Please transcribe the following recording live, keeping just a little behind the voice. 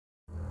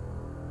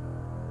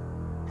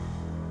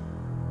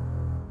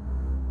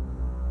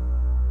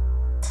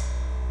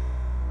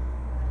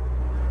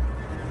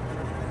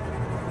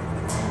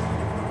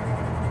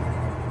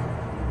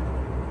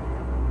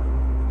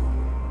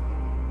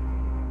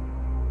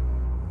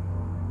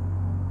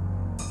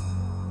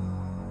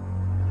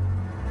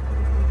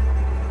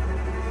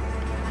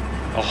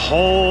a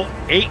whole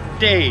 8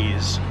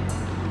 days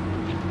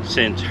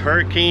since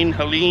Hurricane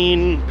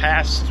Helene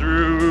passed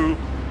through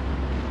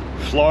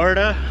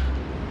Florida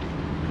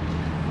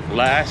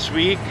last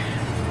week.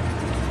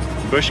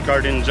 Busch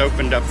Gardens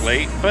opened up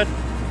late, but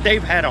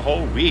they've had a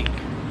whole week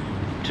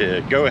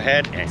to go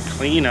ahead and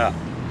clean up.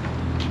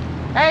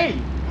 Hey!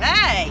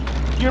 Hey!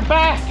 You're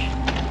back!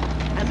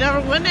 I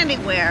never went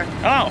anywhere.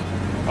 Oh,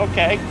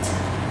 okay.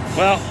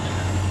 Well...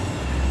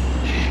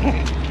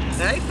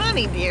 Very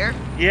funny, dear.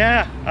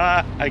 Yeah,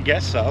 I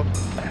guess so.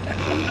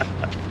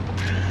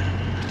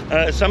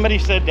 Somebody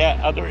said that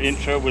other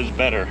intro was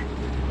better.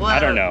 What? I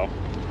don't know.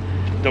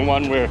 The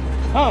one where,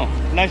 oh,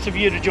 nice of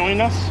you to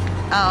join us.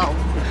 Oh.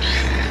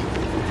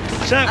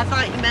 So, I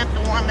thought you meant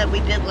the one that we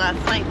did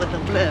last night with the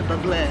blah, blah,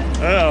 blah.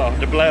 oh,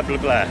 the blah, blah,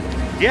 blah.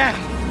 Yeah,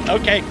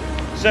 okay.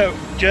 So,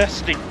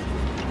 just to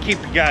keep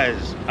you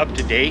guys up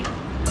to date,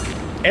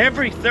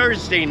 every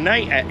Thursday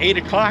night at 8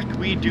 o'clock,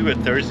 we do a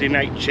Thursday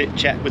night chit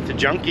chat with the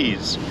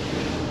Junkies.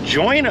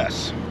 Join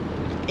us.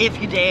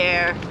 If you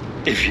dare.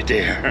 If you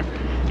dare.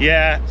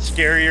 Yeah,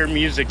 scarier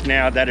music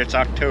now that it's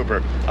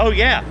October. Oh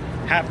yeah,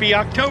 happy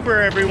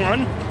October,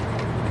 everyone.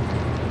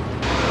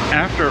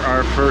 After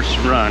our first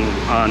run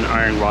on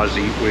Iron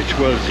Gwazi, which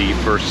was the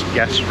first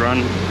guest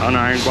run on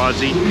Iron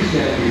Gwazi,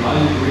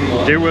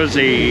 there was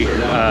a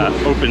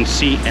open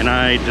seat and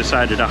I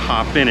decided to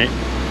hop in it,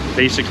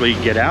 basically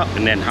get out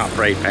and then hop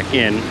right back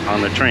in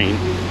on the train.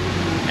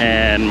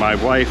 And my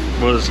wife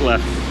was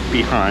left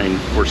behind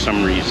for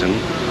some reason.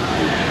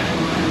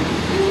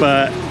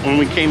 But when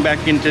we came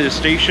back into the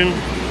station,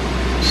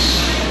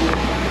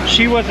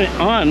 she wasn't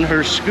on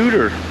her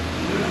scooter.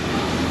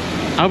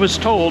 I was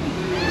told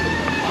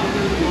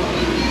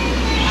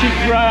she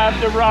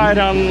grabbed a ride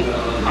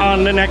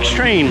on the next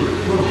train.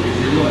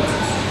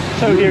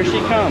 So here she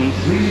comes.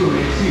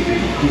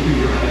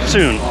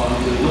 Soon.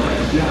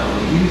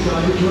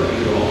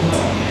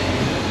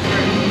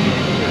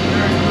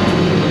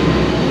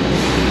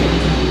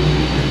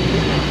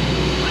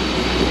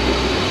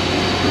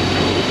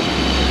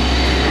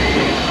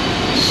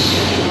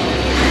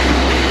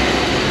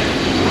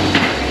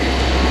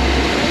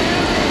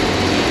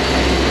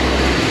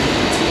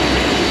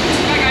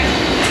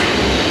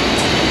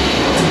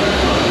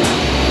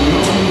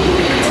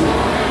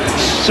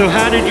 So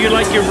how did you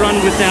like your run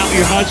without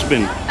your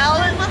husband?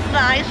 Oh, it was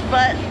nice,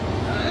 but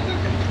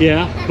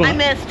Yeah, but... I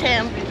missed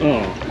him.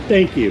 Oh,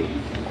 thank you.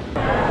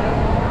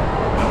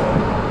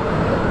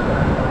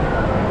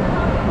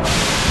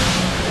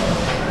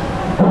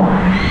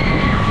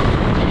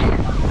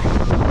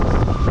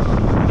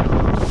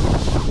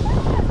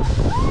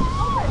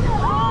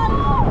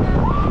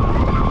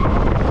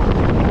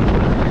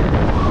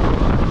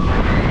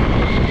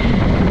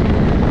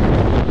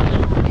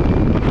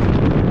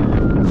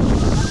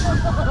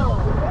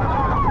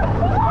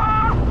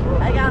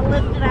 I got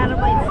lifted out of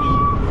my seat.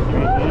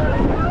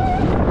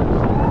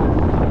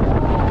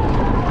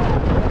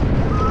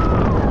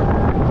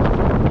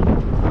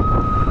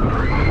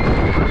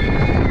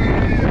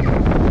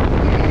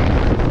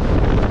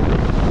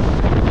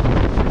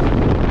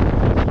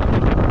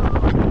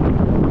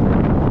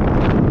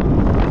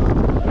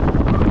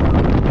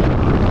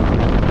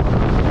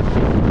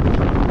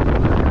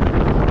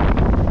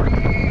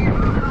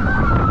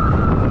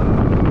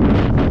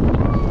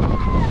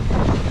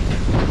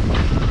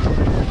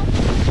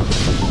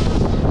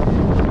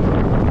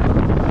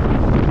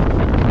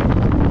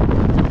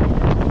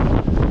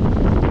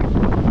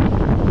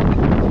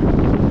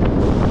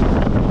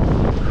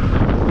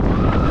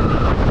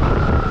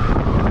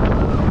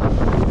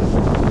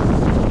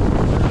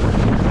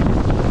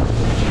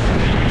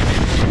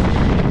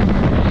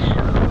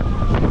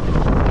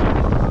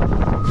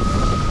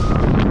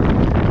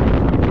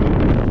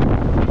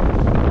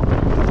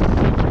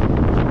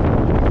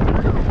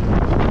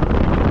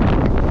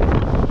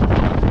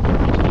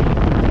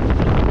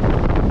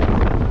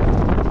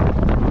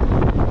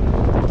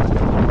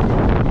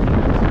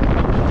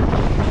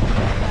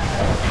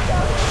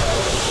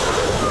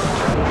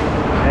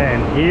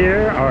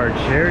 Here our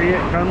chariot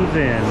comes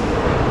in.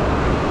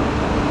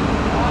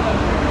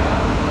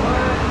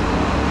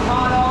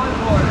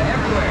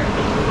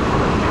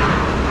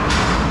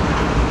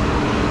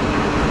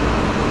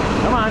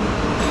 Come on.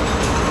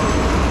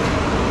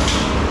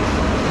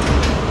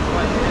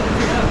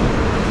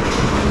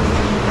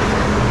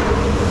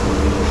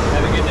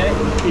 Have a good day.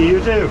 You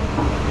too.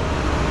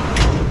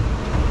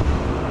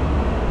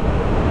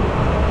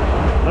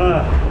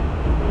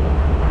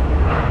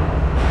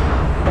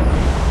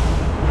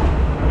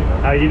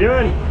 How you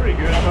doing? Pretty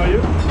good. How about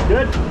you?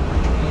 Good.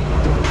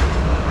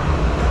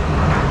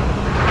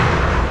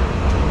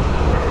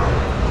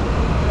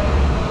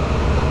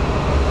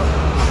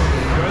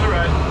 Enjoy the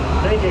ride.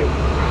 Thank you.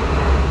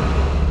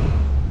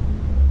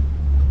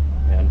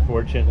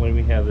 Unfortunately,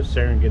 we have the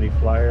Serengeti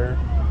Flyer,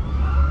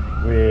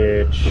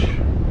 which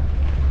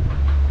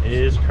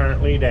is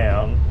currently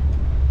down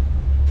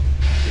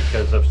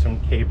because of some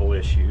cable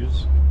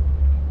issues.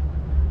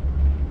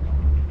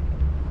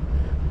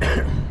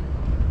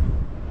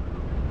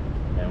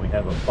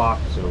 have a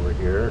box over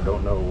here.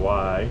 Don't know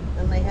why.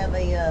 And they have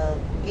a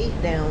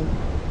gate down.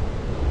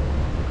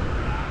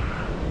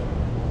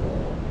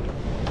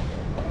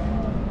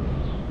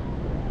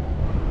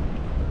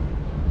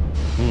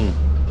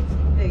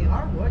 They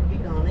are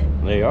working on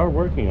it. They are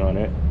working on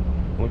it.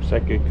 Looks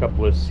like a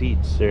couple of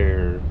seats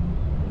there.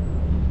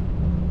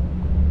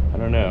 I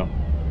don't know.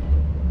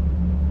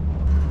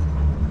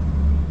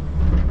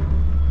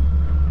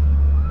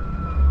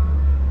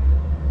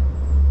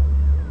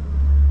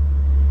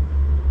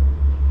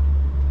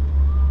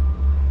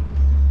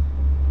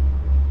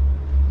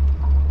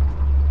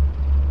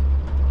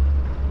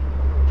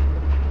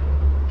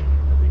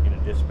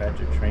 Dispatch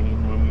a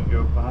train when we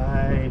go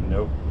by?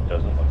 Nope,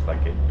 doesn't look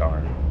like it.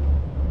 Darn.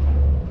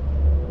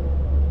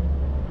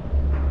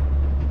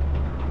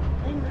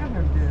 They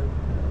never do.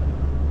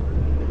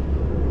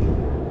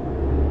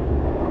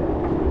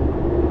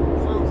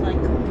 Sounds like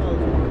GoPro's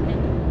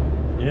working.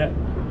 Yeah.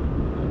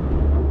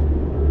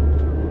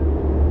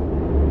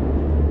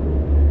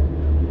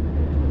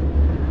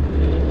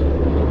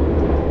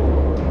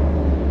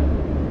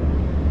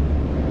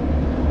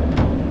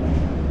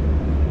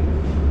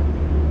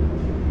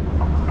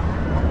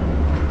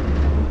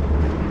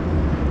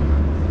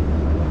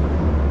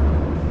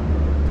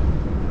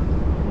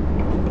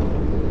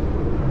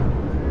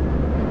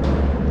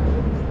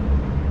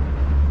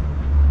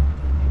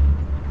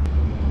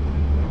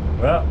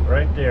 Well,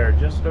 right there,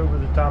 just over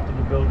the top of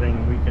the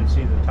building, we can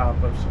see the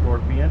top of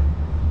Scorpion.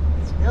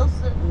 Still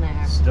sitting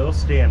there. Still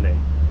standing.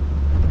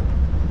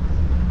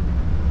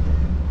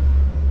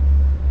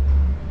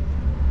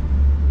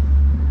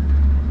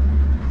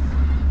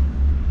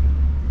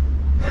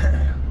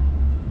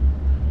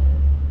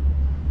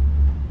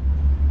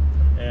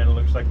 And it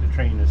looks like the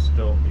train is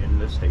still in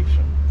the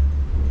station.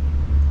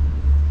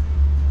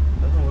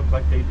 Doesn't look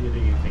like they did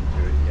anything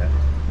to it yet.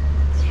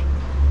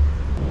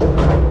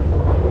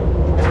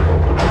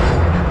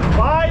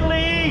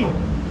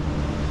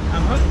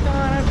 I'm hooked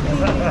on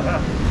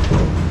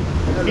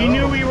it. He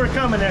knew we were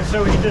coming, and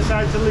so he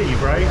decided to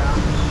leave, right?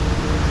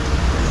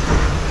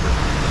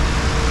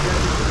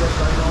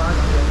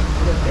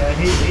 Yeah,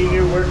 he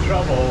knew we're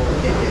trouble.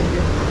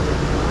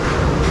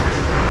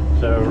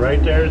 So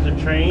right there's a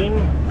train,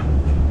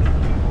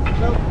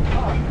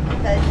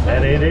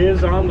 and it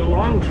is on the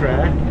long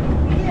track.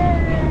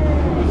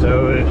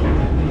 So,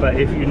 but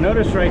if you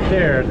notice right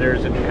there,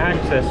 there's an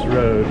access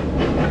road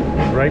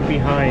right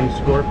behind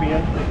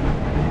Scorpion.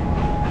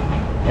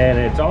 And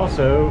it's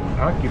also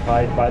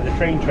occupied by the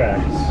train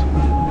tracks.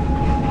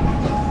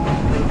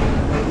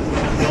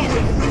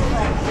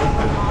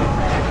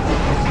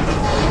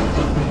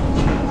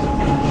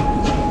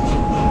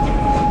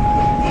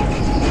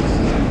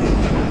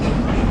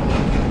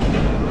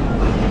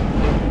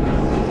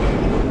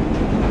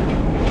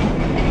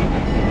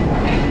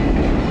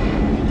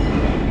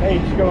 Hey,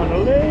 it's going a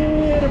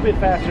little bit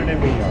faster than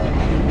we are.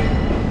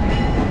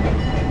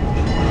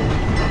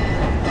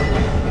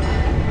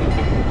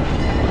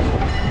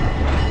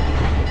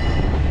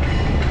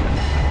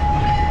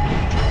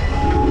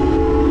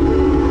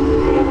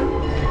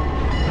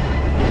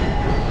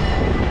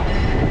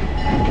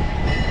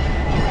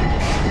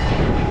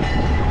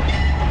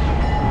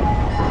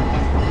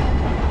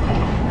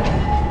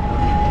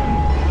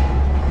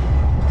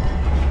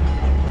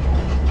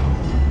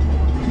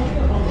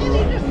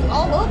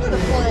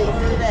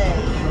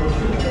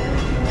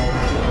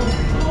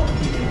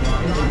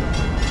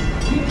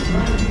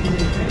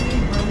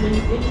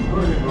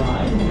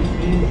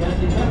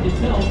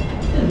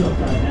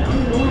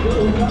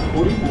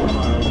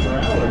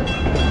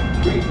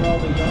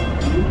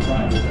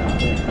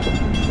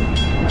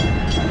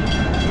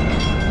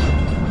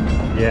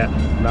 Yeah,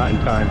 not in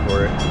time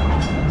for it.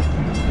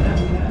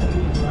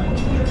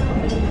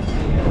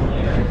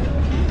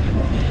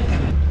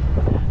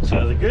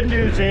 So the good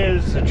news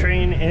is the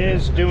train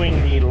is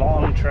doing the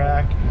long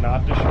track,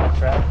 not the short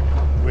track,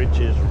 which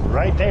is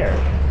right there.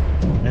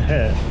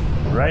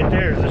 Right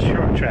there is the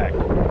short track.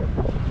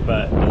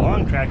 But the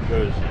long track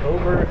goes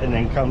over and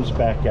then comes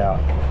back out.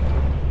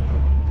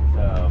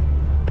 So,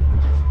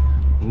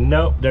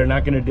 nope, they're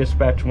not going to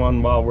dispatch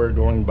one while we're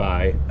going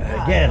by.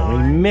 Again,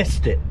 we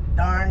missed it.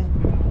 Darn.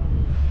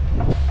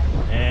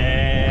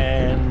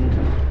 And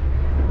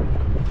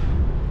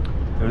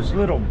those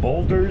little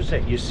boulders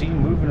that you see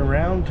moving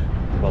around,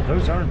 well,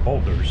 those aren't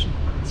boulders.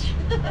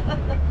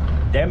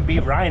 Them be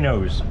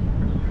rhinos.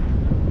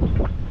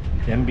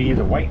 Them be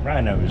the white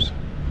rhinos.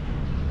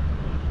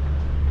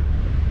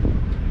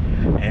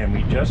 And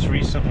we just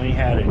recently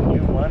had a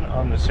new one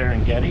on the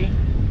Serengeti.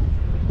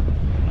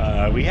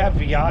 We have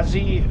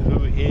Viazi,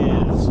 who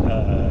is,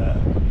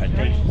 I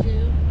think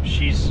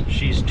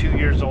she's 2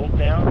 years old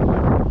now.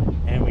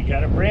 And we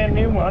got a brand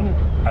new one,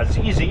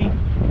 Azizi,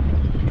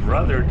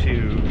 brother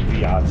to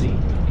Viazi.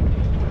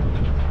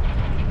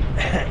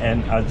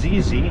 And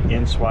Azizi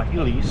in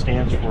Swahili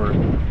stands for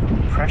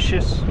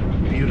precious,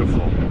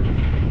 beautiful.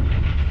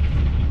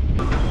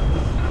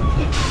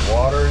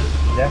 Water is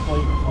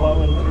definitely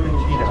flowing through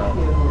Cheetah.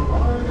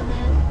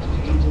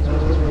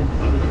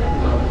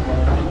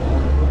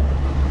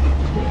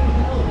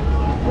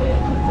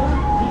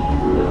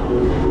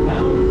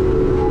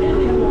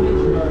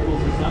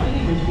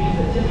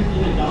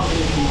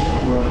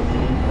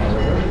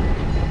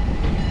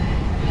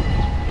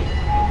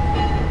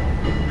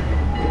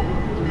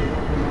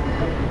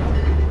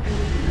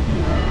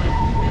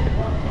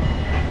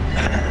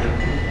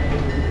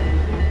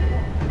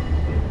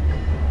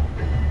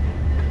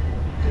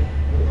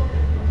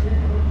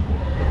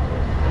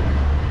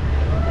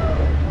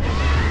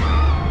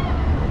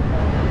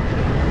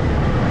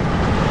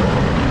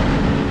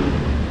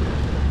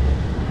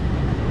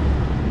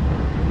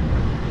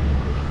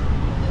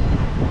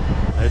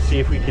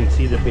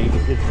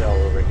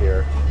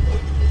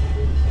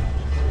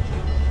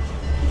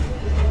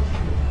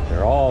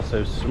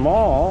 also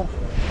small.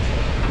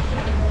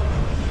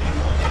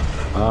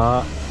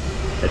 I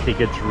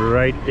think it's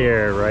right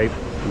there, right?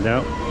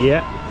 No,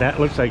 yeah, that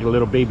looks like a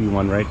little baby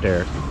one right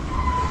there.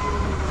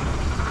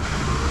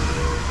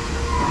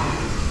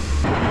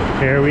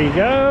 Here we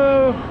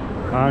go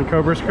on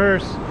Cobra's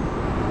Curse.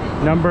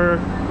 Number,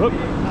 whoop.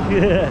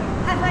 Yeah.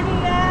 Have fun, you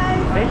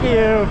guys. Thank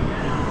you.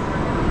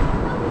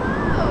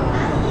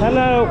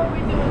 Hello.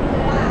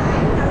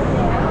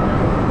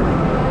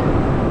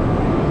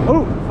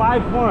 Oh,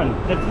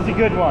 5-1. This is a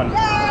good one. Yay!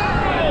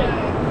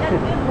 That's a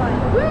good one.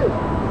 Woo!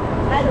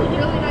 That's a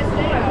Really nice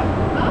day out.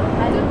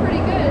 Huh? I did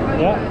pretty good. How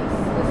Yeah. you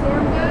guys? The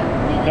storm good?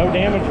 No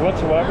damage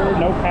whatsoever,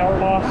 no power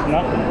loss,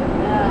 nothing.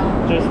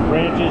 Just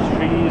branches,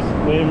 trees,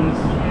 limbs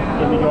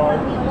in the yard.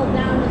 People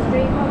down the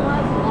street from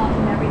us lost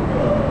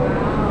everything.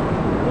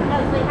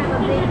 Because we have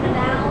a big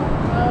canal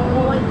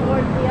going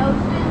towards the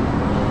ocean.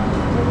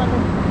 It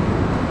wasn't,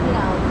 you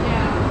know.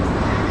 Yeah.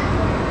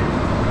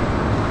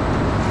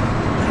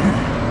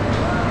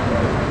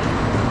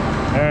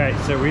 Alright,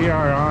 so we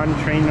are on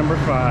train number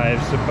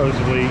 5.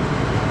 Supposedly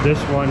this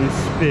one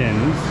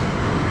spins.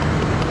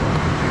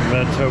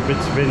 Let's hope it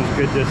spins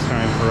good this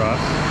time for us.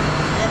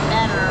 It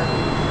better.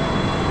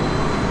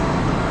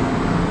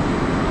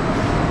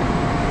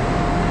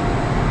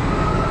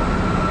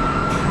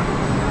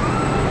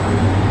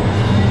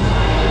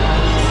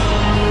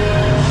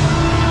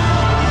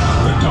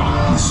 The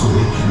darkness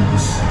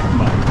awakens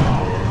my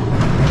power.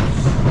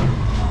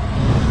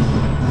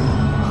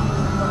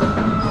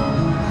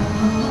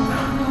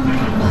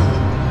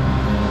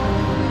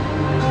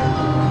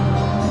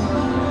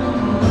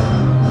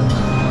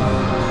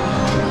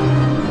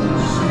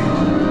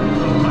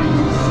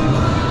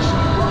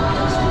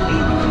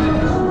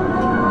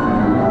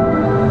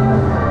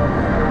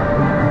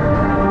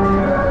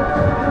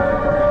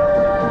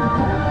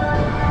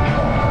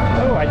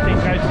 Oh, I think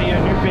I see a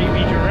new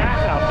baby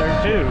giraffe out there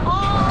too.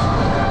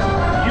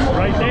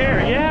 Right there,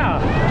 yeah.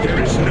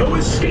 There is no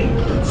escape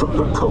from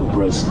the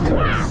Cobra's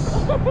curse.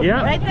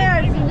 Yeah, Right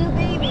there is a new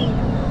baby.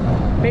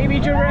 baby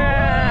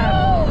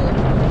giraffe.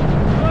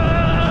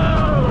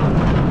 Whoa.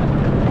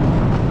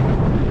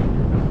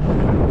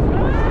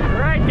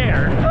 Right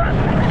there.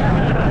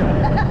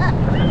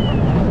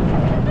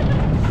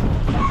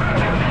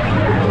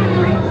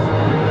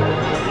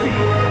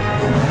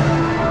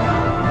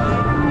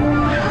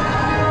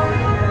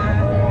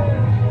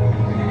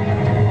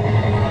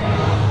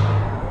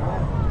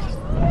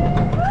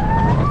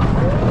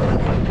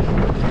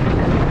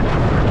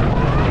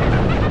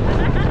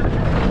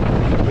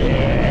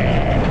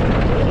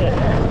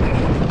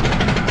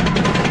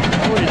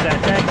 What is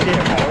that? That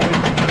dip. I always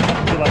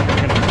feel like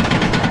we're gonna.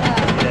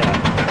 Yeah.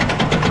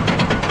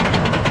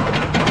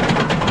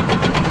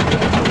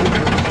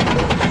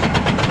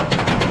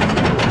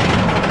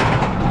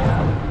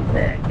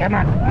 Come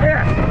on.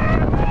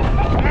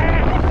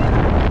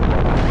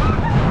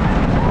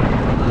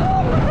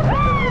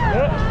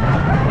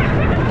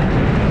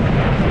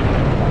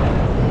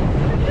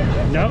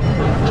 Nope.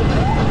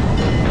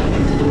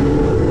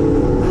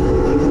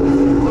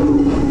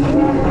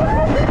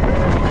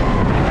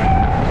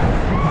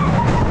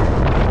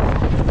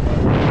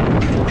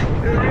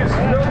 There is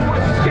no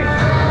escape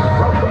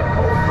from the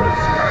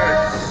Cobra's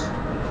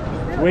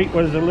curse. Weight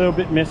was a little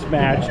bit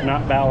mismatched,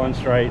 not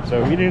balanced right,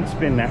 so we didn't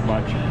spin that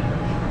much.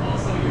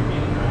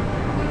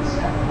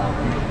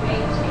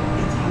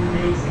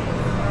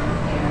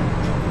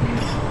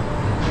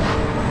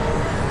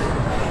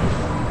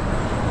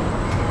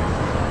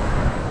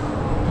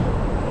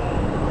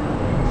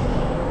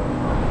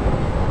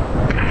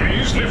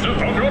 Please lift up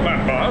on your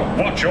lap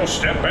bar, watch your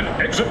step, and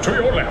exit to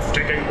your left,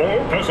 taking all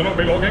personal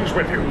belongings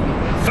with you.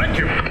 Thank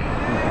you.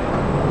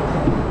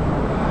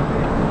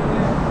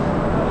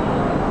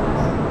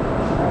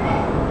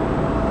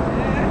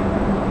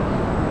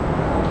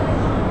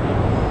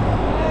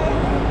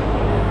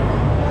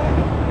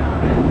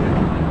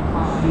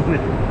 Do we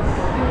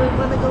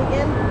want to go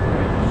again?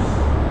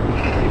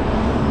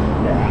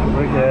 Yeah,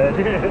 we're good.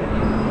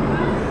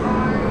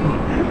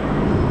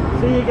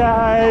 See you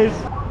guys.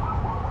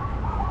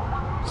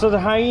 So the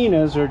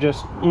hyenas are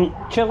just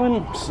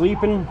chilling,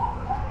 sleeping.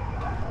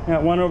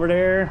 Got one over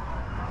there.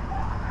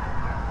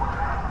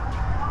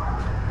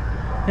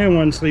 And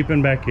one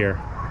sleeping back here.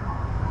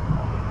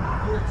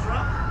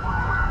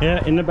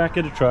 Yeah, in the back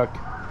of the truck.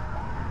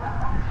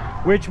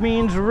 Which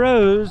means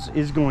Rose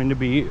is going to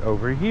be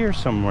over here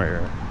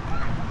somewhere.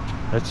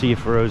 Let's see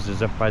if Rose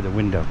is up by the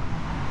window.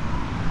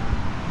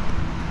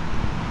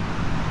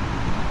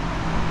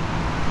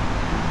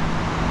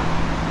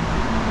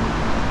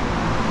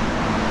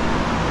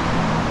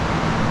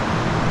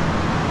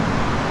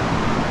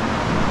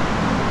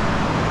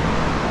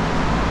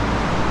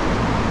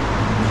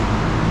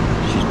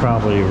 She's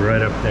probably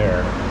right up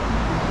there.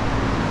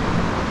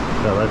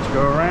 So let's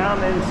go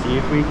around and see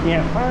if we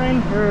can't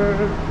find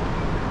her.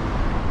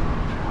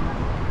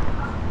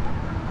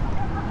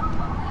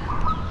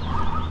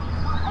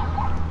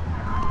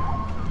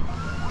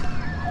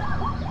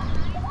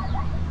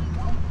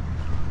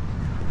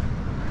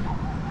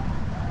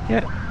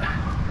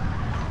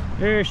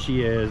 There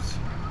she is.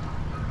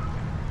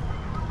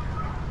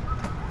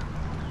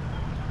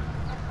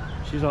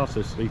 She's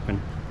also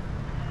sleeping.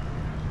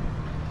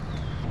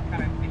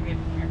 Kind of hit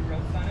your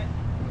growth on it.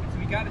 So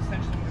we got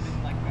essentially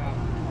within like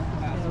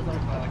some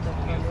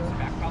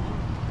back problem.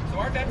 So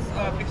our vet's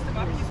fixed him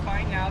up. He's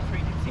fine now. So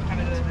you can see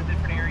kind of the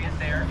different areas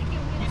there.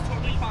 He's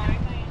totally fine.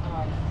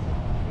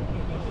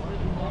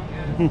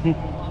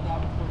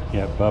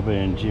 Yeah, Bubba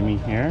and Jimmy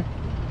here,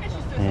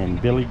 and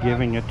Billy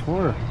giving a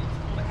tour.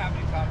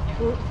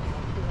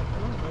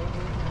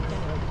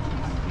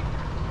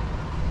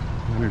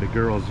 One of the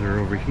girls are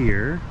over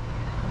here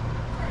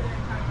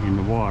in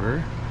the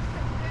water.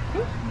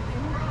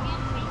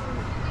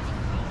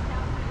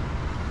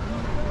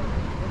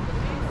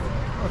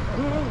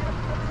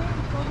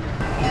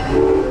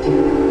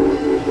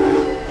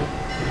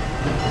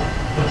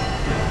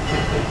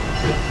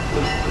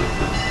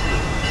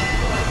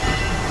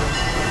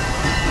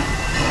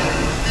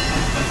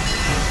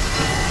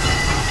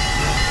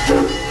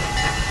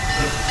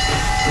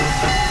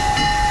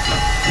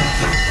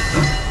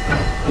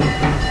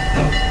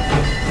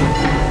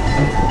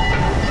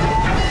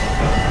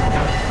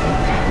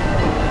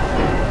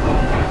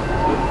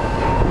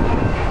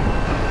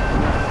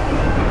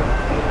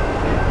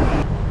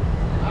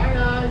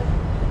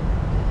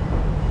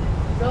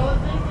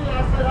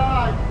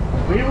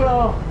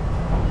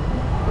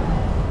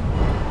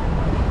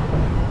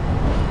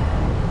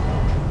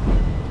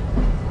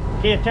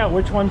 Can't tell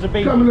which one's a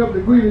baby. Coming up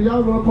the green,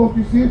 y'all know supposed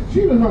to see it's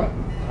cheetah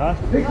hunting. Huh?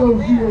 They go to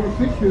SeaWorld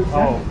 60.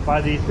 Oh,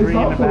 by these three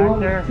in the back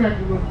there?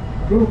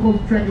 Real close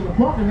to track in the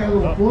park and has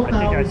over 4,000. I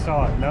think I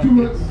saw it. No,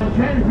 200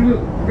 train. If you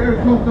look very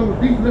close to the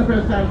deep left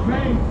hand side of the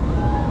train,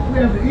 we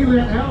have the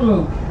eland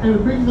antelope. And the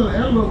biggest of the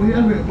antelope we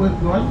have it was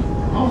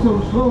also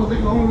the slowest. They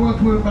can only run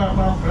 25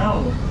 miles per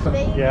hour.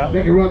 Yeah.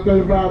 They can run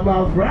 35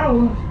 miles per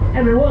hour.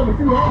 And they run a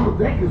few hours,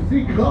 they can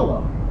see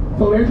color.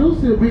 So they do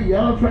see a big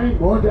yellow train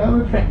going down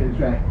the tracking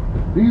track.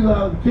 These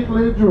are the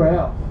particular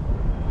giraffes.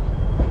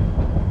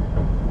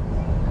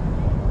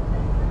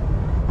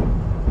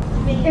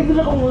 If you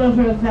look on the left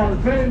hand side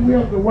of the train, we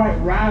have the white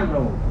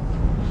rhino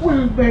with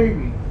his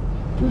baby.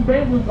 This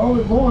baby was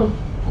only born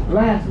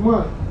last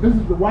month. This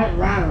is the white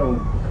rhino.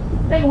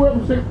 They can weigh up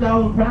to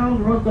 6,000 pounds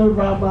and run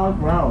 35 miles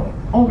per hour.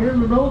 On the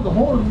end of those, the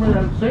horns are made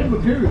out of the same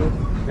material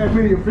that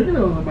many of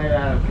fingernails are made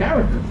out of,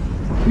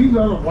 keratin. These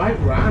are the white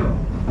rhino.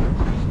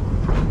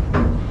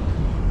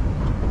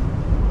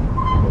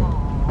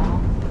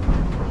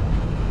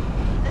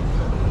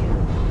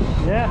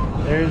 Yeah,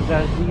 there's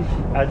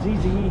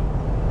Azizi.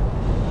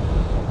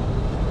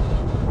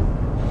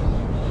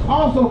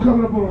 Also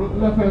coming up on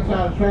the left hand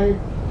side of the train,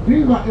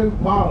 these are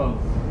Impalas.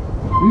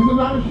 These are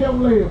not the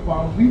Chevrolet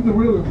Impalas, these are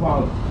real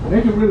Impalas.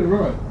 They can really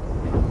run.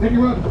 They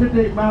can run to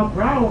 58 miles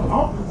per hour,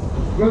 often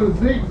run a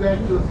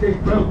zigzag to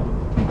escape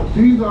predators.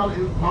 These are the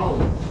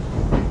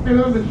Impalas. And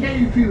under the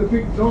shade you see the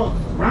big dark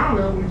brown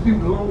them, you see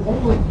the long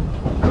horns.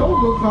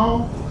 Those are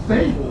called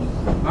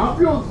stables. Not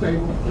pure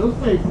stables, just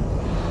stables.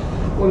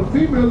 Well, the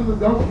females in the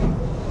donkey,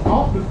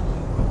 often,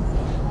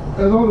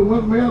 there's only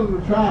one male in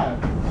the tribe.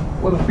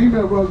 Well, the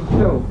female runs the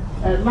show.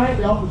 At night,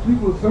 they often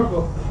sleep in a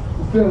circle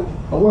instead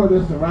of aware of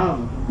their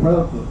surroundings,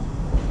 predators.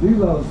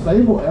 These are the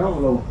sable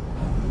antelope.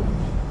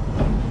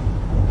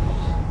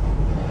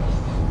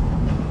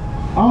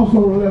 Also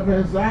on the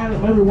left-hand side,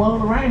 and maybe one on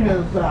the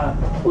right-hand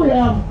side, we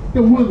have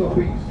the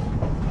wildebeest.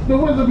 The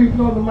wildebeest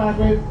know to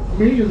migrate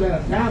millions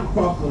at a time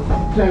across the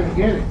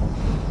Serengeti.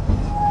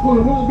 Well,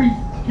 the wildebeest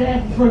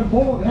calf is first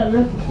born, had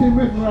less than 10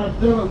 minutes around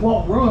still and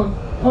walk, run,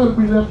 others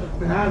be left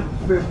behind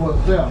to spend for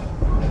itself.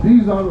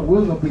 These are the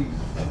wildebeest.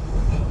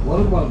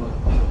 What a mother.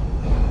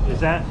 Is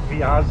that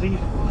Viazzi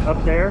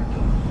up there?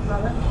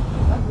 Now that's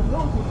the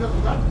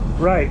nose.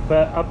 Right,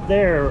 but up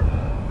there,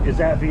 is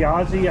that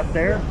Viazzi up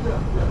there?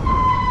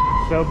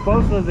 Yeah. So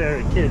both of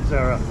their kids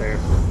are up there.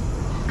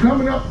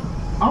 Coming up,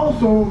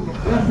 also on the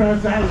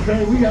left-hand side of the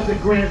train, we have the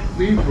Grand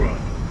Zebra.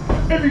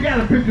 If you got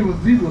a picture of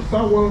a zebra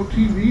somewhere on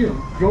TV or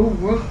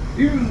drove one,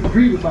 even if you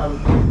dream about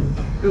it,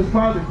 it was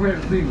probably the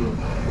Grand Zebra.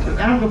 It's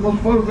after the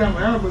most photographed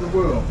animal in the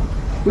world.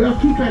 We have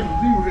two types of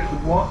zebras at the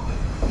park.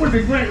 With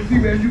the Grand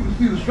Zebra, as you can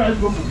see, the stripes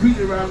go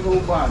completely around the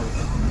whole body.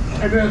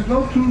 And there's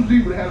no two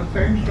zebras that have the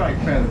same stripe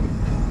pattern.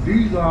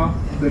 These are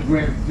the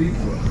Grand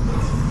Zebra.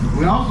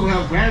 We also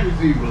have Granny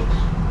Zebras.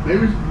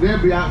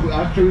 They'll be out,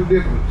 I'll show you the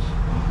difference.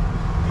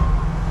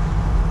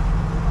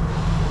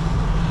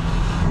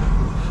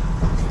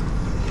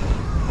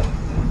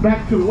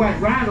 Back to the white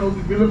rhinos,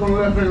 if you look on the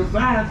left-hand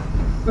side,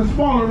 the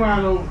smaller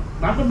rhino,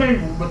 not the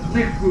baby one, but the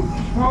mixed group,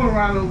 the smaller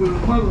rhino with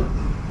his mother,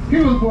 he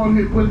was born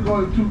here, going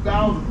in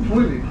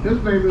 2020.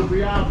 His name is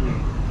Viazzi.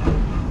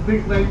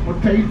 Big name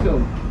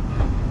Potato.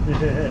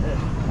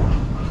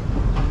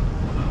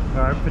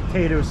 Our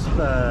potato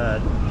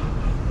spud.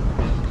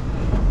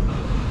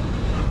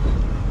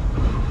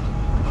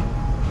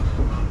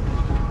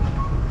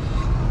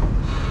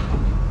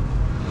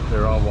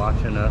 They're all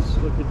watching us.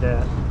 Look at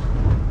that.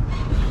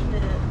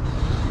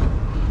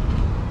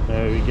 So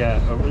we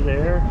got over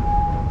there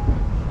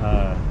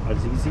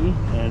Azizi,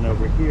 and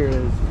over here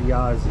is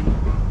Viazzi.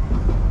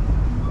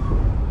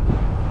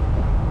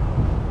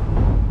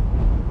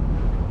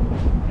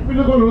 We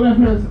look on the left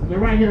hand, the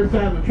right hand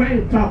side of the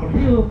train, top of the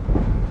hill.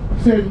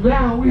 Sitting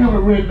down, we have a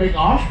redneck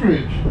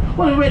ostrich.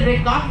 Well, a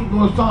redneck ostrich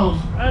goes tall,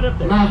 Right up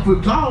there. 9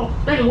 foot tall.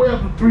 They can weigh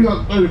up to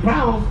 330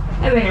 pounds,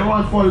 and they can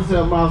run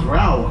 47 miles per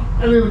hour.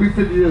 And they'll be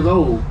 50 years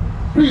old.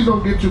 Please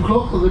don't get too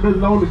close, because they've been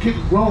known to kick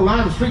a grown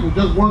line of street with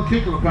just one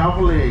kick and a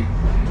powerful leg.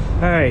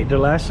 All right, the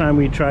last time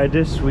we tried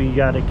this, we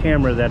got a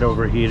camera that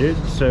overheated,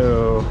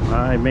 so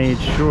I made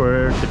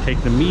sure to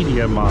take the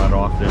media mod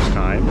off this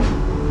time.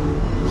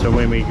 So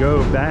when we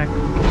go back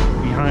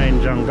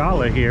behind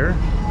Jungala here,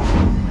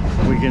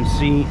 we can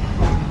see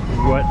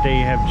what they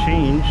have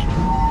changed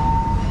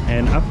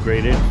and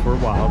upgraded for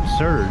Wild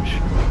Surge.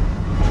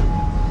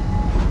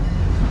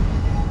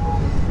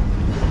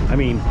 I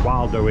mean,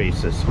 Wild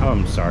Oasis. Oh,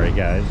 I'm sorry,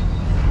 guys.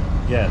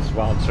 Yes,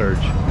 Wild Surge.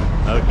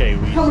 Okay,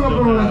 we Coming up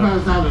on the left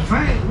hand side of the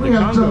train, we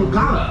have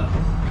Jungala.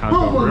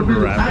 Congo River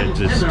Rapids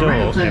is still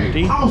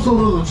empty.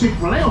 Also, there's a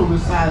Chick-fil-A on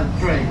this side of the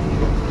train.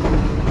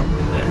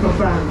 That's a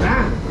fine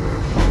dining.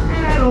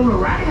 And on the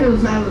right hand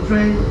side of the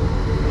train,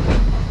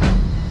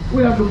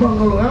 we have the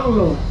Bungalow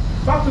Elmo.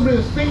 Must have been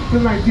extinct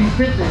in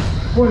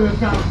 1950, where they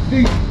found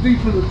deep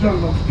in the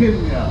jungle of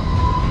Kenya.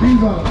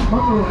 These are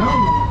Bungalow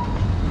Elmo.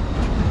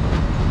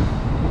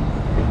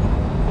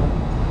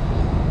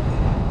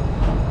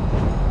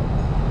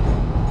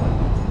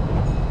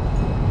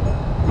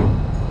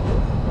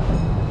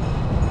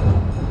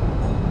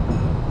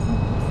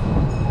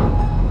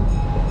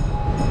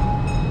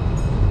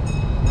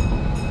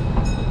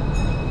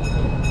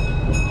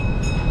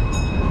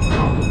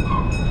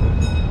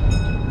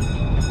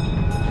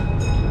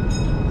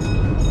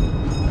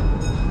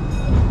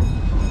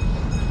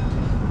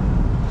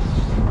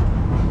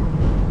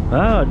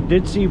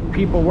 Did see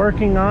people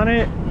working on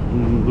it.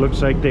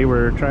 Looks like they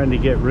were trying to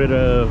get rid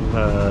of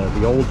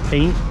the old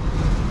paint.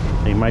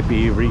 They might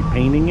be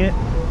repainting it.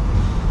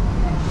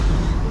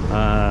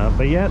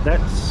 But yeah,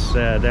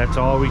 that's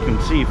all we can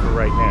see for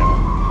right now.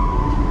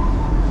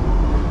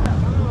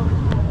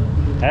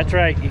 That's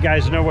right, you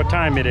guys know what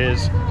time it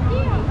is,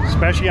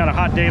 especially on a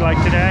hot day like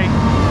today.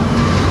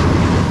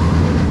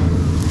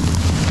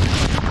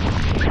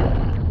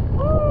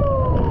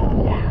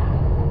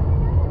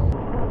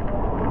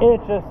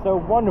 It's just so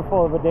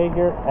wonderful of a day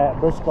here at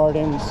Busch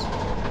Gardens.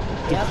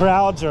 The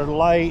crowds are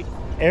light.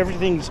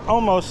 Everything's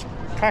almost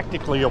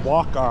practically a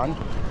walk-on.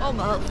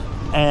 Almost.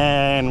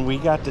 And we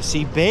got to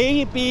see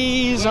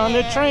babies on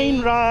the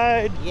train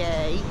ride.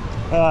 Yay.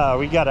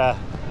 We got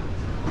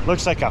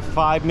looks like a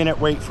 5-minute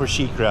wait for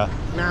Shikra.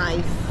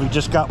 Nice. We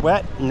just got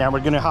wet, and now we're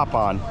gonna hop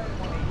on.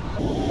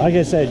 Like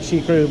I said,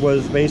 Shikra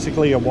was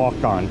basically a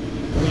walk-on.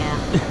 Yeah.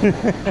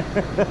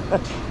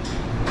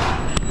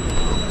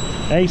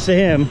 Thanks to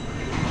him.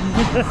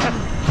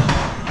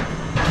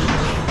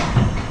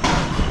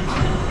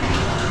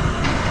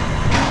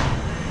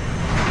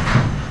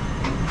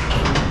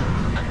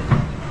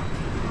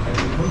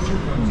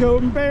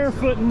 Going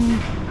barefooting.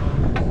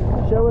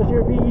 Show us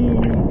your feet.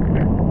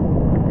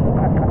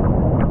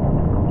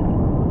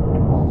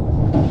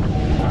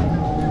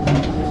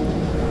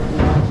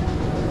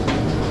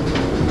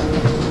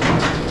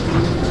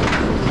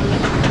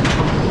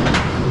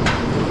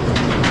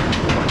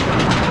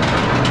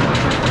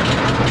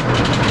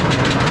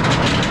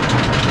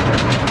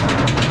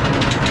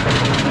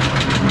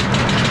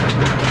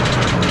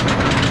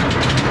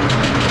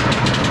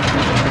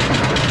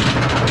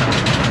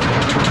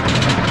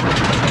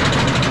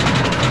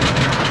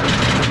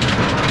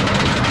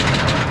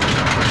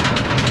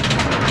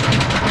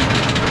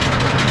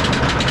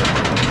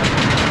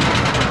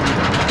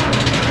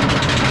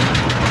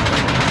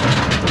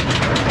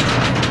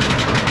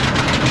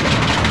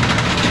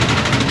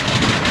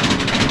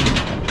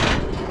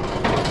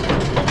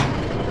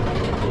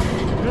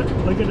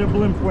 Look at the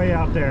blimp way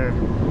out there.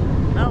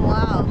 Oh,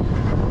 wow.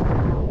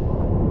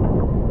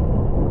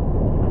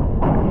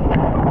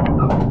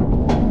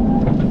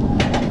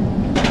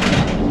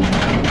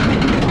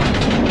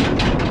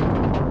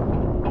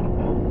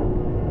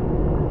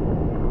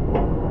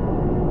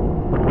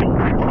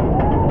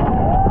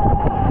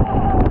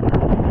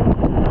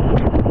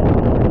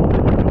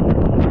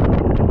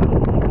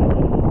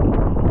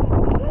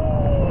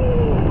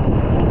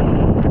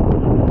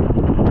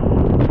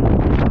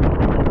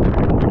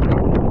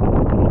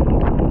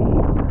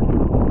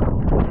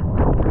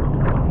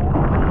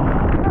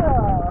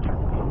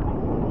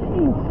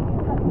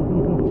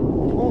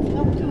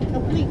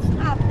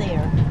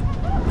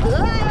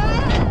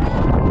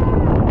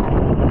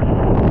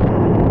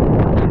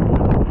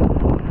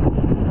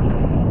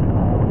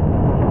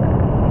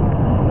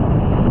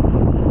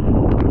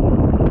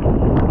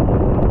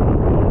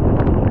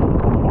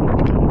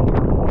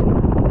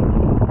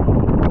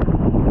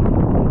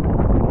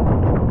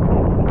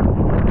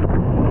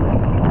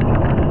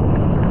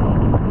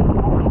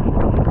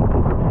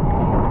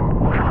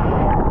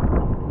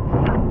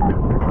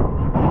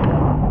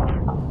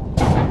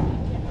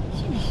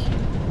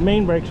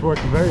 Main brakes work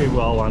very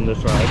well on this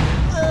ride.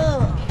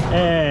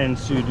 And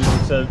so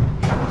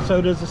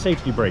does the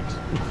safety brakes.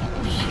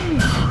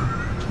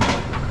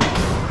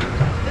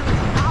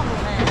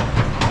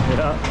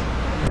 Yeah.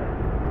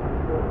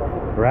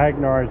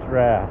 Ragnar's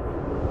Wrath.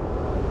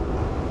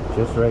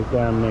 Just right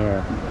down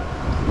there.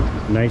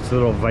 Nice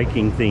little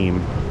Viking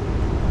theme.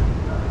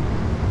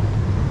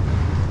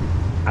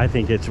 I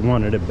think it's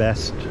one of the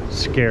best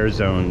scare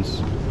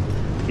zones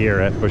here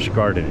at Busch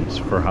Gardens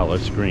for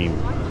Howl-O-Scream.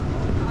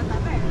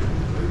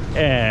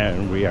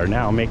 And we are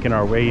now making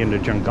our way into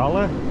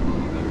Jungala.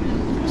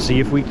 See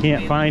if we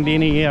can't find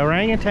any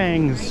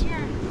orangutans.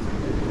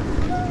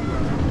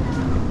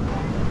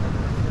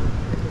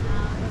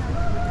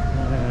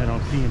 I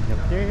don't see him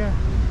up there.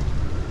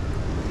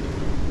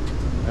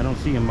 I don't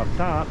see him up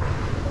top.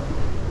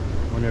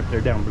 Wonder if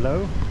they're down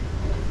below.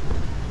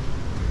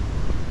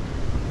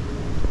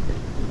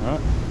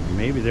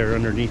 Maybe they're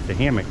underneath the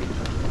hammock.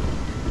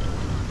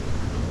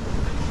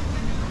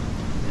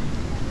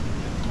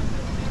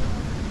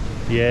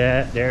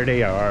 Yeah, there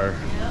they are.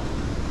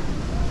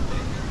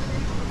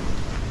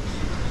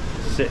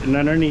 Sitting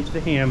underneath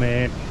the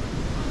hammock.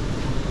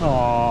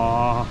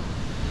 Aww.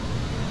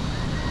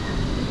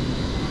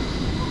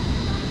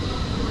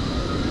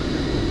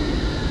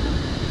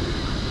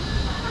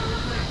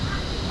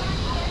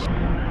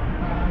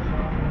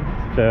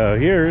 So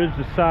here is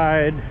the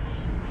side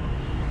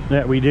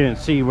that we didn't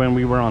see when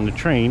we were on the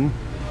train.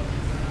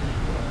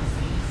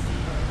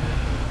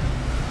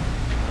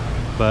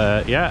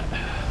 But yeah,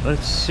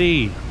 let's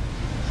see.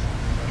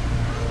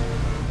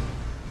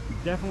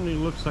 Definitely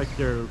looks like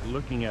they're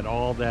looking at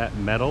all that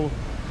metal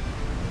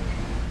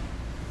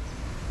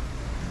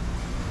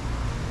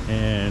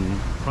and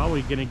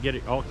probably gonna get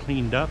it all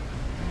cleaned up.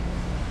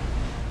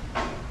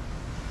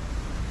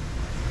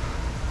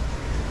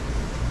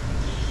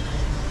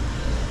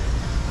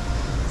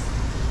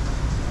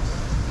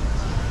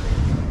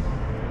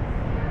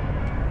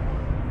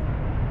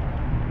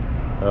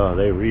 Oh,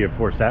 they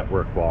reinforced that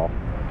work wall.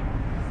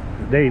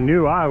 They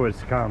knew I was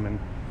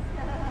coming.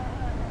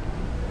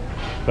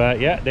 But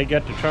yeah, they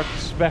got the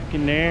trucks back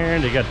in there.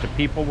 They got the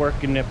people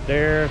working up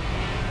there.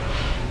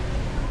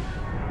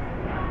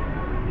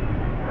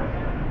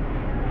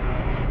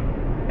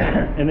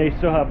 And they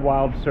still have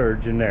Wild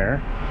Surge in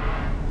there.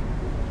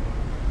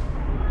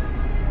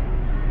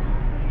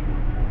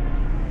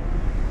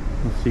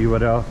 Let's see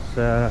what else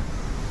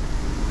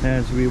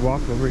as we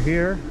walk over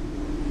here.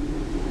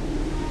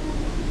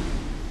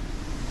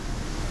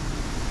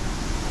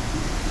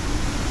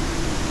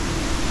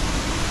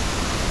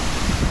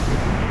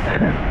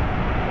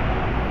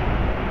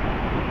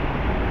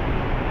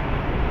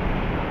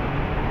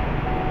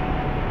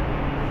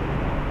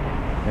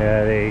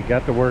 Yeah, they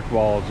got the work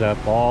walls up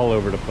all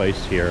over the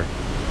place here.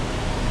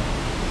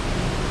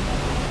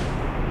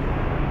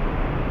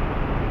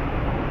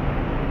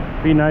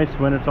 Be nice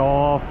when it's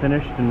all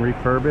finished and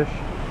refurbished.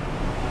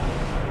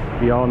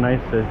 Be all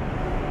nice to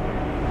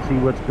see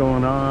what's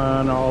going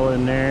on all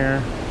in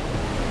there.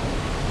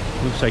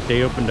 Looks like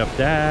they opened up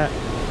that.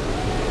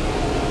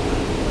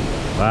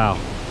 Wow.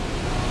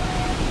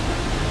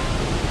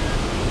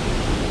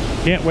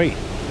 Can't wait.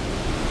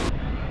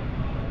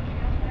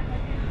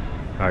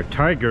 Our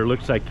tiger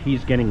looks like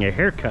he's getting a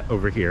haircut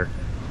over here.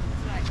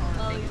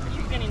 Well,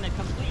 he's getting a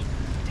complete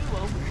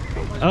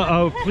do-over.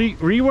 Uh-oh, complete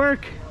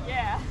rework?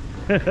 Yeah.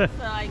 So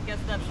I guess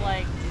that's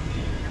like,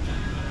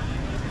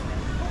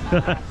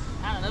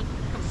 I don't know,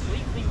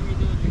 completely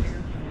redoing your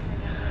hair.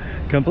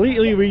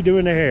 Completely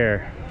redoing the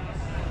hair.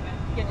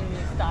 Getting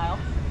new style.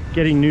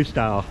 Getting new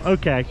style.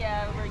 Okay.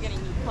 Yeah, we're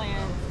getting new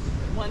plans.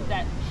 Ones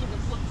that should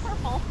look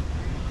purple.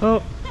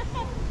 Oh.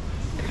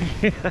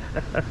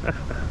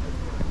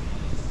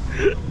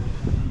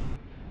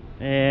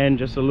 And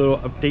just a little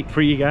update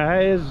for you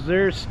guys.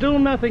 There's still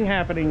nothing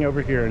happening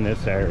over here in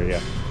this area.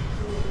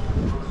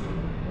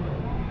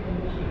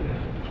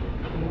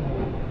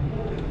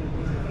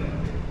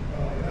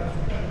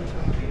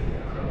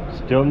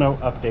 Still no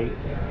update.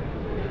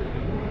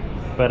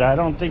 But I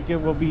don't think it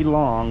will be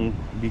long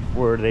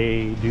before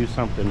they do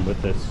something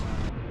with this.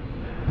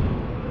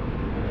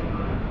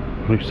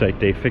 Looks like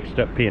they fixed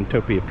up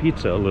Pantopia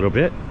Pizza a little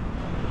bit.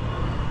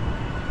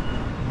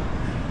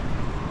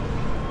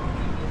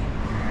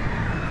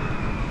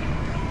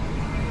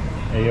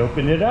 They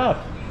opened it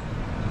up.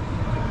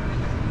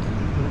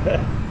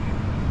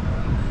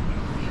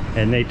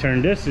 And they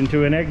turned this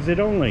into an exit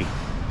only.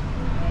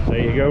 So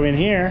you go in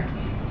here,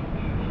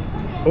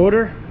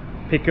 order,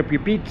 pick up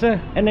your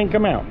pizza, and then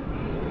come out.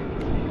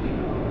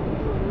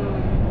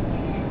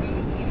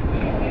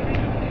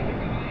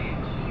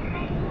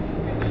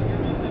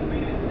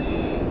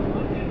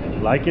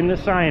 Liking the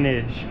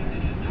signage.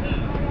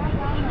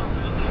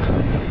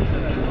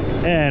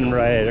 And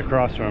right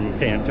across from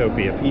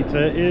Pantopia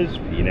Pizza is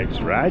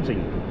Phoenix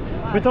Rising,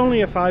 with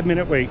only a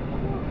 5-minute wait.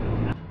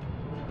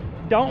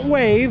 Don't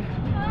wave.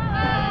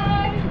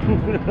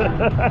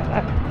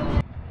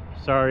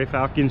 Sorry,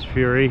 Falcon's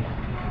Fury.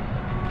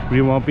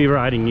 We won't be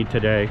riding you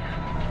today.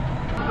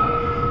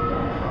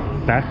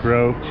 Back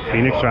row,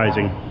 Phoenix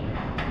Rising.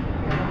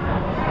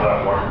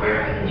 Platform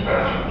clear,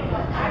 dispatch.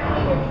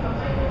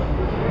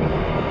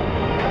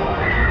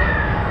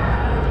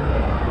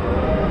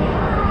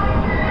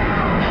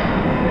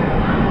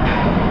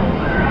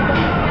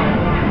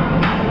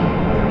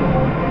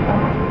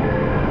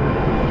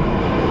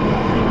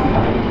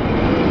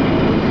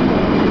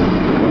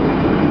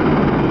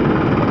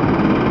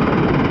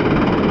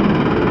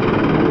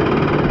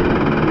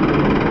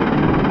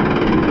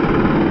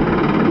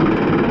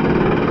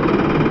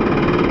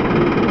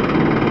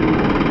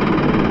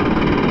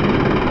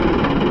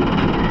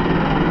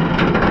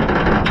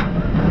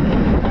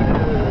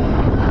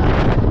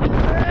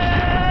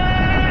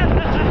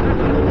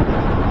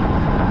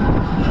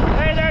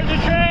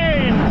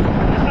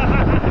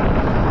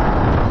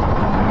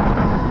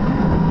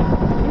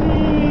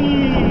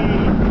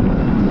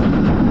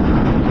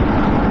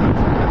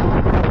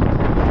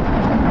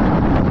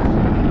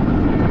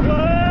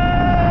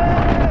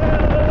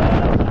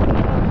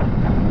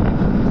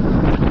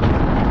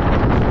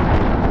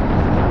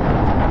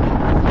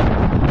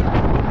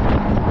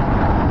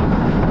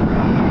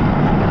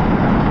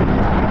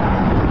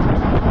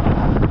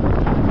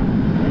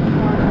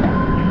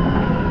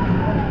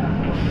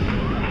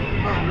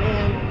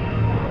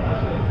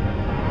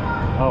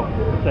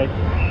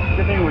 but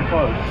good thing we're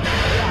close.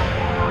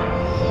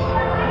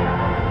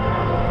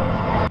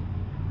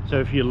 So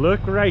if you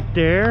look right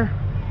there,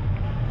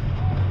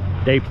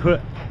 they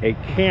put a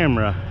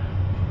camera,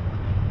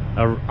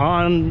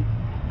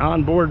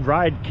 onboard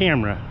ride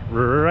camera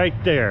right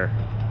there.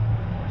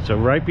 So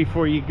right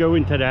before you go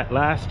into that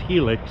last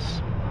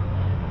helix,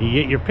 you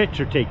get your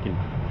picture taken.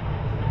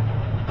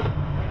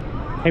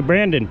 Hey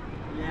Brandon.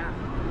 Yeah.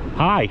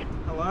 Hi.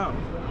 Hello.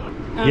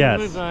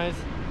 Yes. Guys.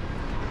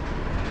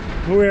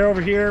 We're over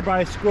here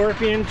by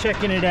Scorpion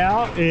checking it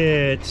out.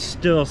 It's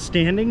still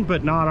standing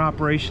but not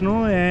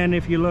operational, and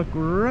if you look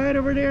right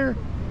over there,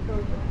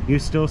 you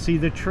still see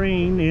the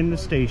train in the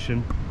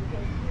station.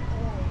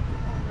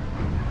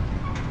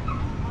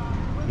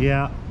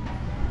 Yeah,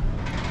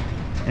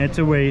 it's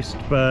a waste,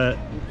 but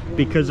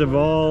because of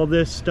all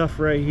this stuff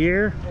right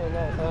here,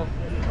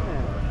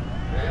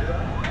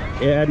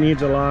 yeah, it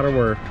needs a lot of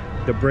work.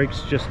 The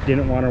brakes just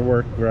didn't want to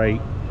work right,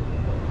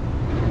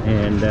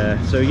 and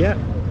so yeah,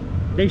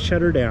 they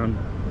shut her down.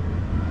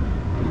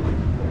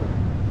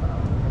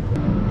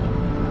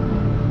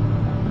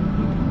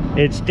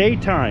 It's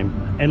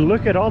daytime, and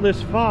look at all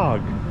this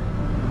fog.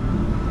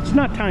 It's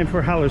not time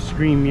for Holler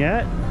Scream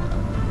yet.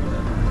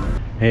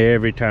 Hey,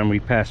 every time we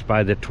pass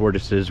by the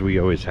tortoises, we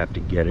always have to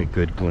get a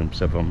good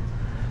glimpse of them.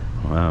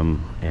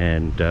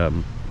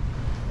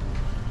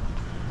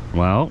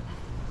 Well,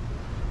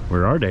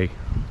 where are they?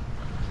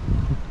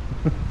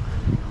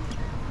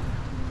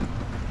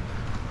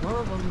 One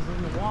of them's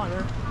in the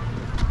water.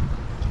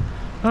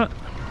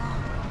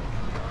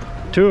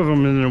 Two of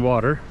them in the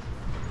water.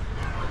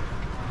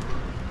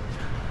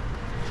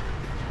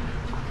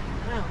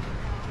 Wow,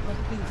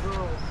 must be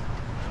girls.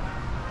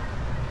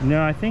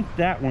 No, I think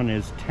that one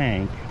is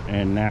Tank,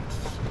 and that's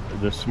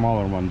the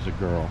smaller one's a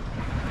girl.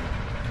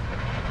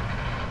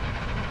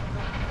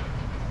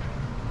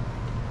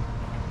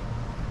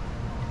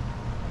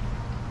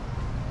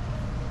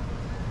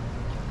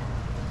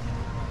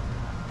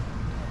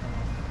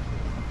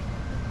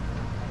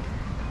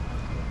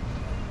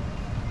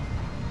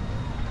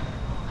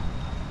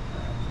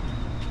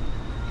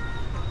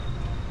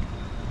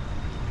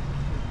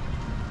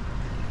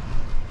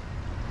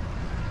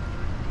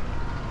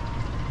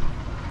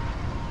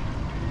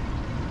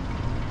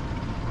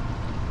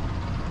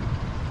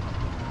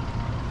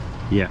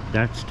 Yeah,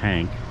 that's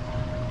Tank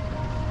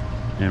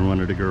and one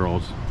of the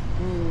girls.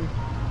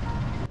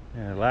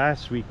 Yeah,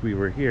 last week we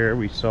were here,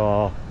 we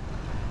saw,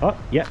 oh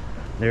yeah,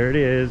 there it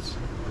is,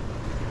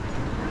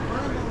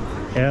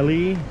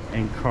 Ellie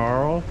and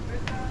Carl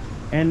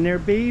and their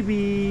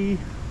baby.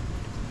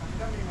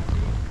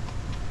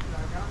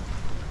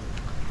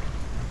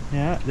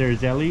 Yeah,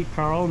 there's Ellie,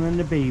 Carl, and then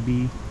the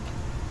baby.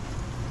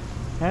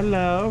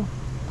 Hello.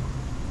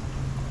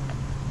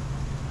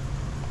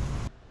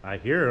 I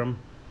hear them.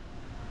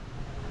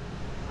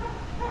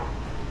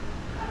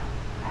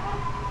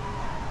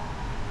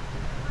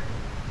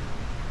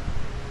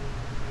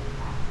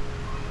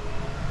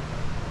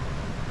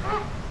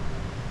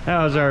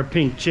 How's our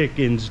pink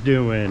chickens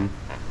doing?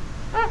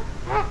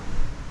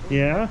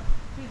 Yeah?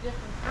 Two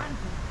different kinds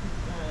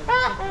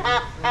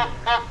of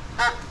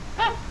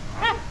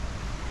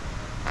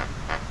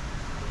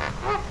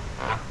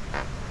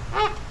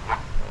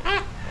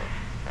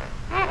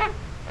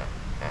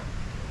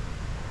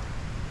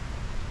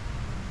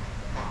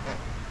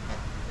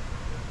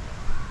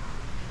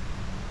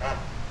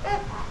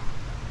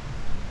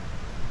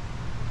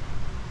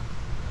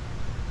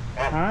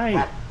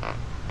Hi.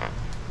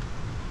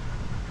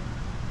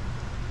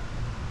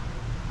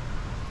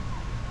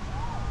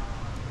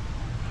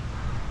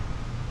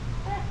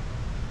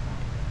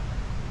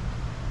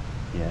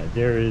 Yeah,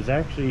 there is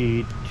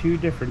actually two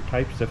different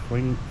types of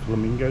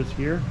flamingos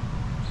here.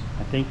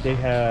 I think they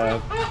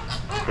have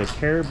the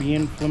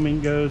Caribbean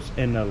flamingos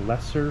and the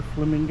lesser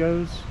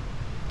flamingos.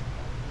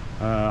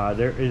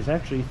 There is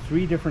actually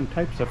 3 different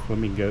types of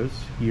flamingos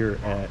here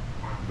at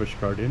Busch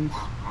Gardens.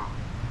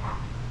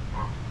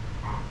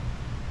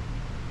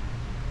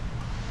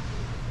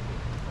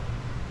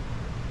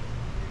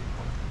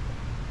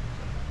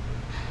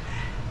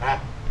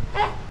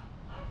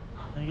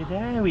 Look at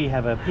that, we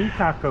have a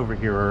peacock over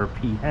here, or a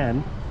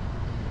peahen.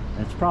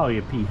 It's probably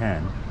a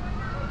peahen.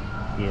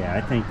 Yeah,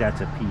 I think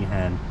that's a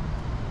peahen.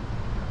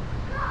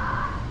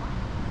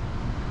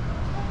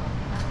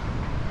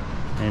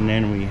 And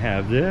then we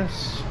have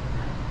this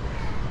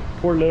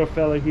poor little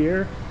fella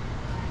here.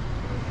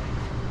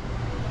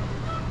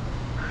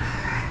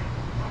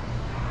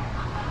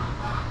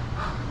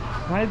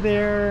 Hi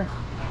there.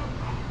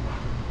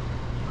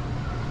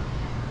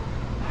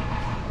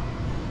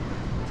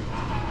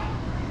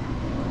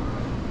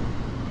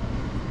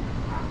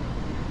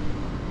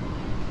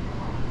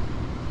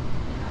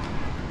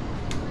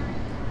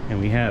 And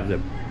we have the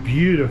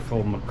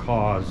beautiful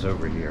macaws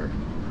over here.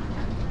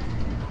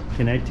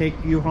 Can I take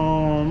you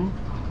home?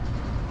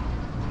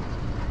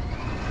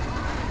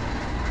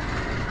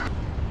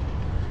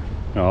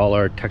 All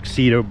our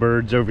tuxedo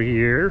birds over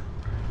here.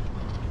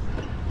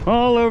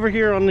 All over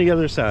here on the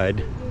other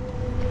side.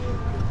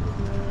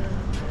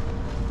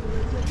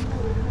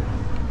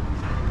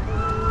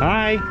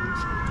 Hi.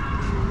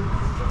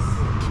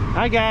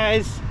 Hi,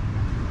 guys.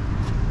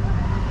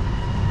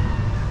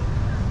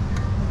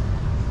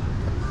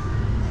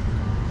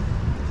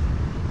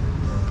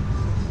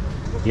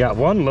 You got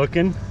one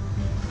looking.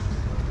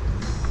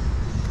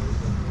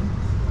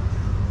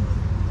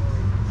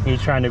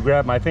 He's trying to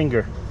grab my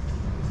finger.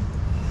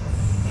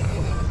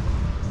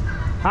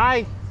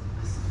 Hi.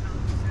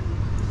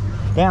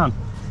 Down.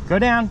 Go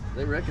down.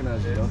 They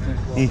recognize you, don't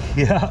they?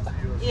 Yeah.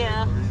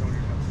 Yeah.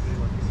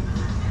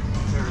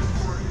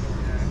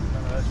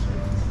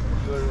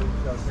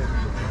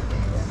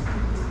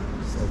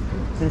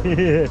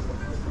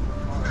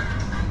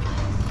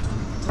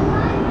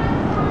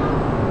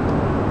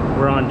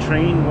 We're on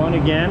train 1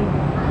 again,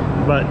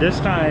 but this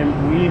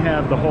time we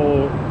have the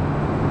whole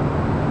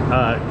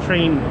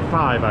train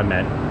 5 I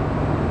meant,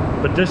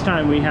 but this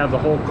time we have the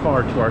whole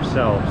car to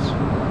ourselves,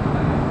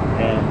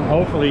 and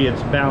hopefully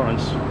it's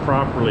balanced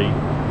properly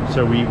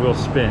so we will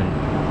spin.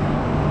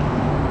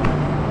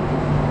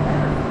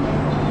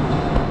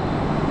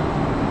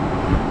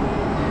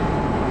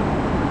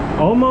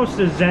 Almost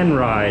a Zen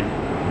ride.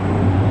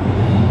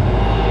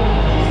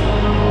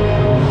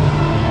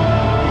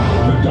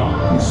 The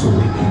darkness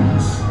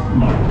awakens.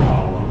 My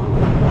power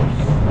grows.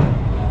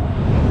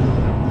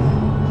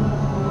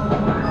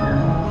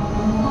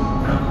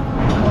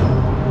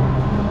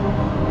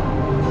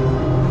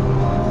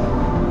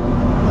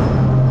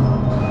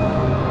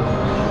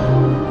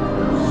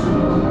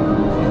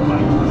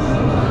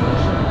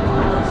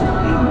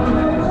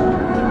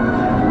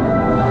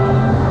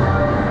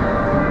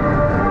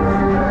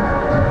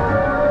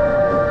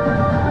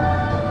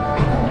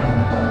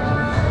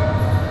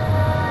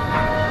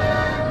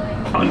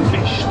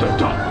 Unleash the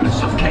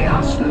darkness of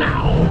chaos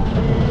now.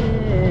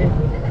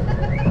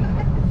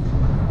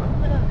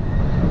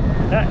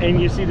 And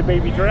you see the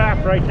baby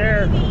giraffe right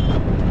there.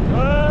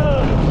 Whoa!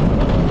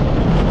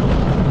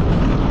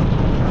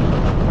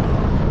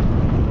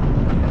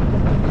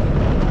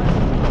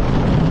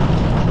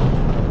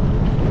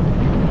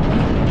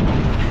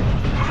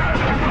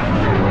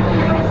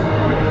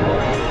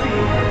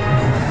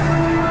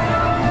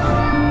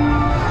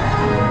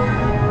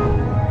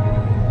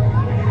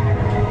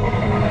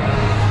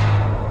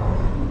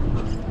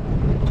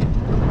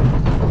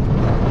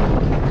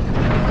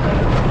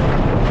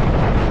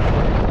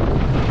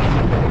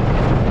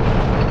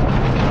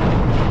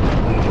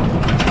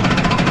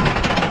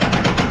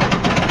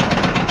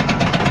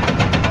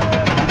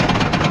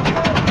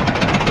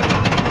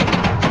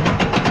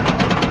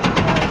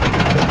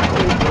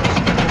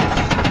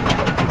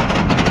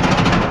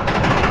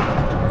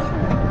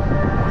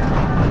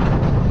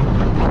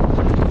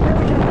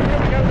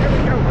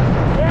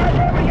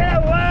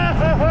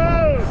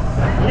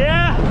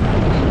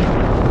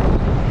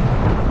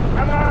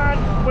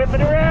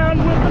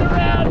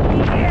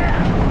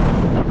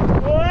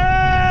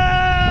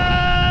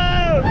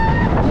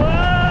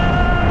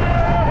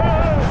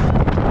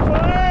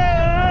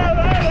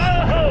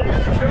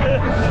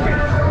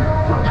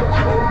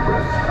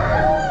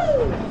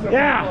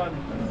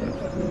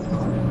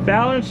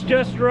 Balanced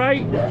just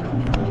right,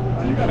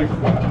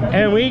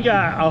 and we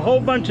got a whole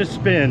bunch of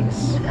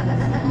spins.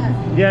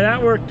 Yeah,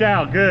 that worked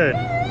out good.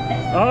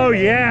 Oh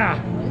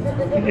yeah,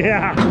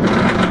 yeah.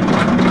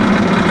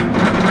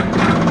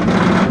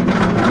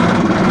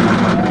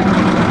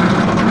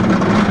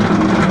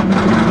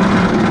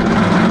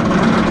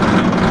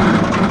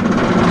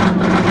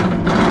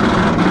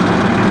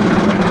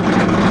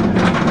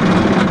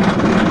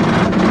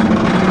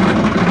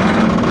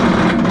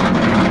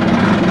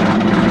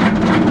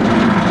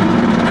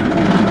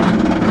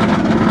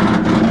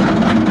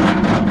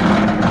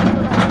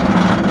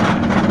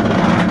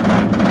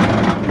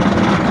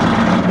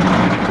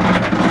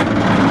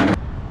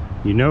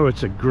 You know,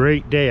 it's a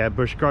great day at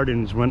Busch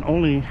Gardens when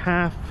only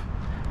half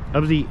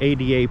of the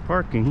ADA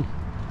parking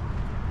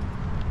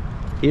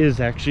is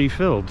actually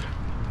filled.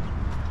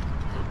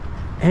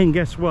 And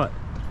guess what?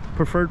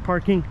 Preferred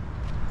parking?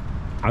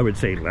 I would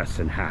say less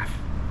than half.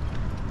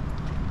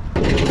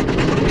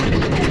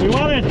 We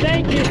want to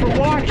thank you for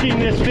watching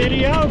this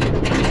video.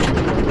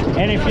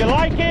 And if you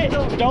like it,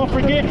 don't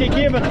forget to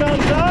give a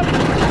thumbs up.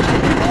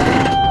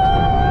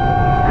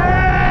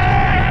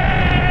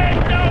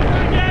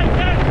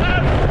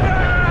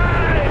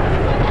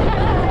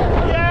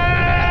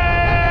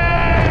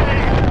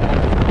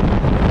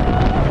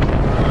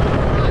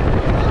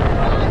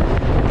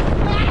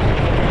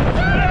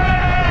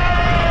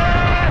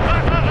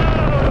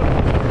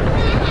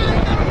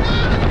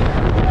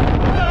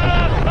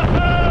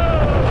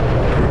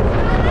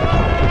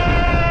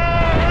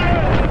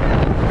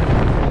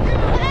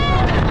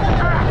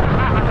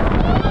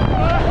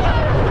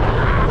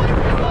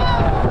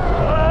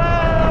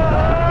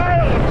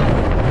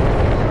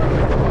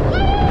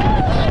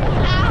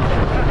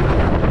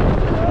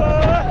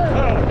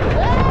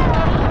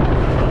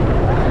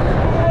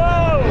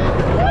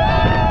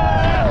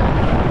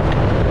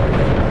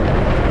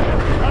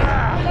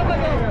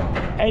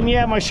 And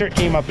yeah, my shirt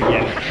came up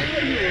again.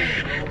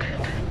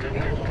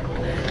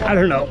 I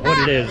don't know what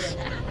it is.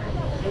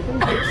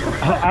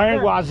 Iron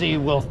Gwazi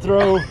will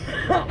throw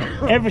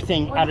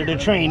everything out of the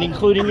train,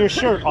 including your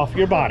shirt, off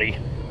your body.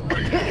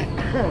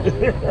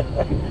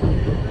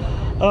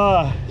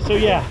 So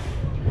yeah,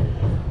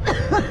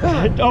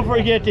 don't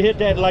forget to hit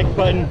that like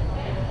button.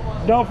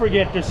 Don't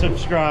forget to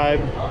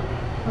subscribe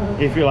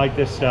if you like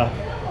this stuff.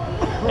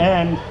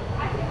 And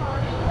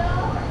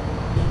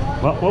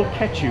well, we'll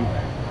catch you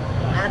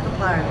At the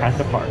park. at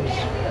the parks.